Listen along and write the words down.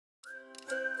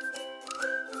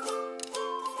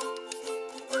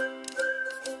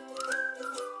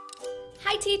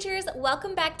teachers,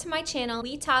 welcome back to my channel.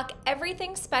 We talk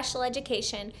everything special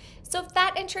education. So if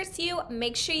that interests you,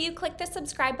 make sure you click the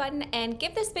subscribe button and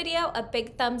give this video a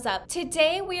big thumbs up.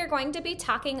 Today we are going to be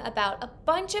talking about a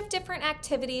bunch of different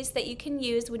activities that you can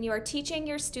use when you are teaching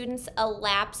your students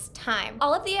elapsed time.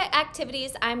 All of the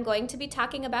activities I'm going to be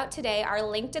talking about today are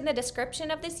linked in the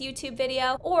description of this YouTube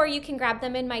video, or you can grab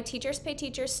them in my Teachers Pay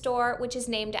Teachers store, which is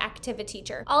named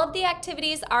ActiviTeach. All of the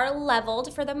activities are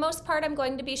leveled. For the most part, I'm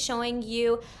going to be showing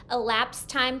you elapsed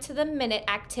time to the minute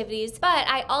activities, but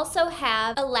I also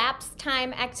have elapsed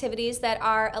time activities that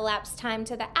are elapsed time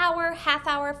to the hour, half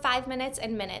hour, 5 minutes,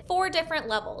 and minute. 4 different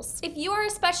levels. If you are a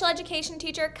special education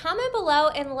teacher, comment below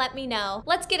and let me know.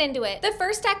 Let's get into it. The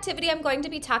first activity I'm going to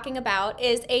be talking about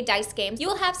is a dice game. You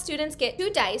will have students get 2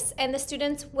 dice, and the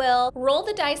students will roll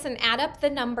the dice and add up the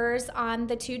numbers on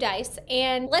the 2 dice.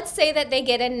 And let's say that they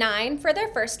get a 9 for their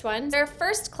first one. Their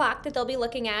first clock that they'll be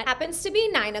looking at happens to be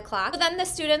 9 o'clock. So then the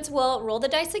students will roll the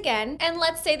dice again, and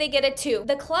let's say they get a 2.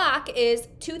 The clock is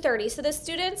 2:30. So the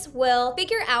students will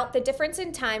figure out the difference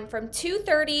in time from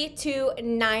 2:30 to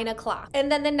 9 o'clock.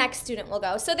 And then the next student will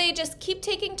go. So they just keep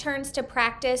taking turns to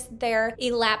practice their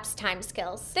elapsed time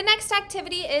skills. The next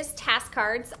activity is task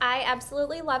cards. I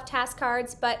absolutely love task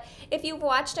cards, but if you've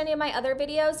watched any of my other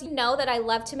videos, you know that I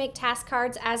love to make task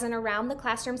cards as an around the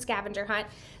classroom scavenger hunt.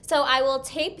 So I will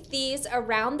tape these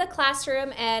around the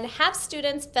classroom and have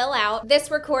students fill out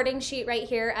this recording sheet right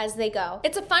here as they go.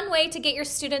 It's a fun way to get your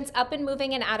students up and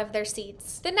moving and out of their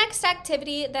seats. The next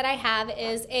activity that I have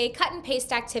is a cut and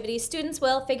paste activity. Students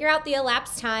will figure out the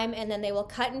elapsed time and then they will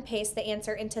cut and paste the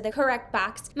answer into the correct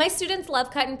box. My students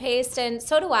love cut and paste, and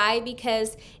so do I,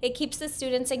 because it keeps the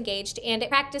students engaged and it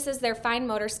practices their fine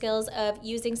motor skills of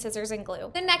using scissors and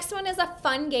glue. The next one is a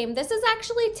fun game. This is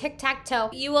actually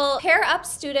tic-tac-toe. You will pair up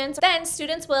students. Then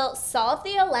students will solve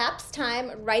the elapsed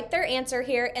time, write their answer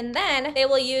here, and then they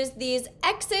will use these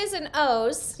X's and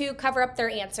O's to cover up their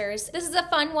answers. This is a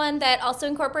fun one that also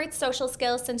incorporates social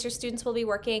skills, since your students will be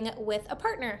working with a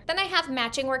partner. Then I have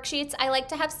matching worksheets. I like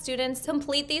to have students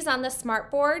complete these on the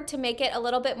smartboard to make it a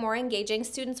little bit more engaging.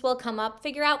 Students will come up,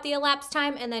 figure out the elapsed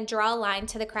time, and then draw a line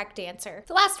to the correct answer.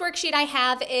 The last worksheet I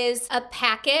have is a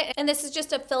packet, and this is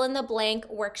just a fill-in-the-blank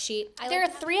worksheet. There are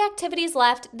 3 activities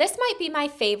left. This might be my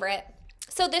favorite.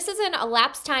 So this is an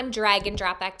elapsed time drag and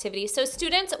drop activity. So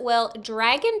students will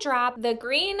drag and drop the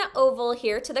green oval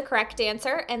here to the correct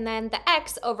answer, and then the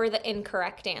X over the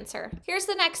incorrect answer. Here's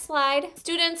the next slide.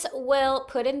 Students will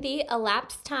put in the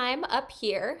elapsed time up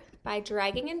here by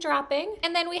dragging and dropping.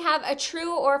 And then we have a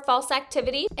true or false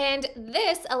activity. And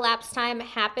this elapsed time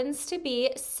happens to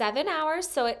be 7 hours,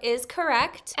 so it is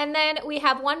correct. And then we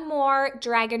have one more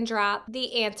drag and drop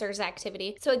the answers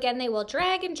activity. So again, they will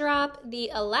drag and drop the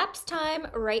elapsed time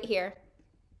right here.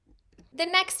 The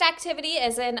next activity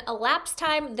is an elapsed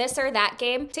time this or that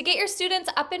game. To get your students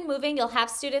up and moving, you'll have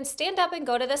students stand up and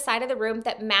go to the side of the room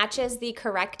that matches the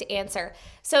correct answer.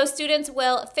 So students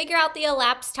will figure out the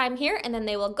elapsed time here, and then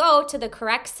they will go to the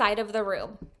correct side of the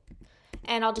room.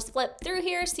 And I'll just flip through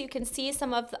here so you can see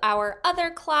some of our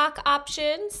other clock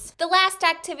options. The last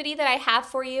activity that I have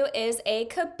for you is a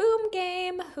kaboom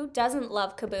game. Who doesn't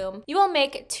love kaboom? You will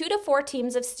make 2 to 4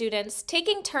 teams of students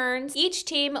taking turns. Each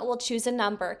team will choose a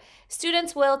number.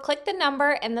 Students will click the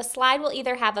number, and the slide will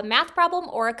either have a math problem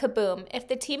or a kaboom. If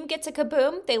the team gets a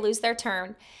kaboom, they lose their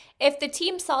turn. If the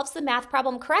team solves the math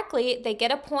problem correctly, they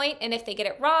get a point, and if they get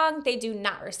it wrong, they do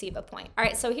not receive a point. All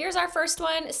right, so here's our first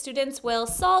one. Students will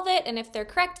solve it, and if they're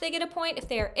correct, they get a point. If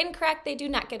they are incorrect, they do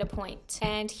not get a point.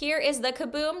 And here is the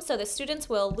kaboom, so the students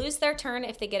will lose their turn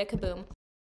if they get a kaboom.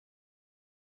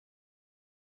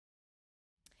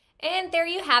 And there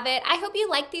you have it. I hope you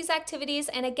like these activities,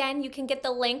 and again, you can get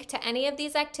the link to any of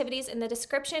these activities in the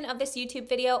description of this YouTube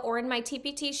video or in my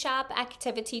TPT shop,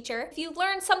 ActiviTeach. If you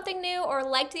learned something new or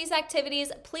liked these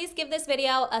activities, please give this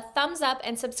video a thumbs up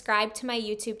and subscribe to my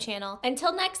YouTube channel.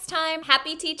 Until next time,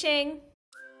 happy teaching!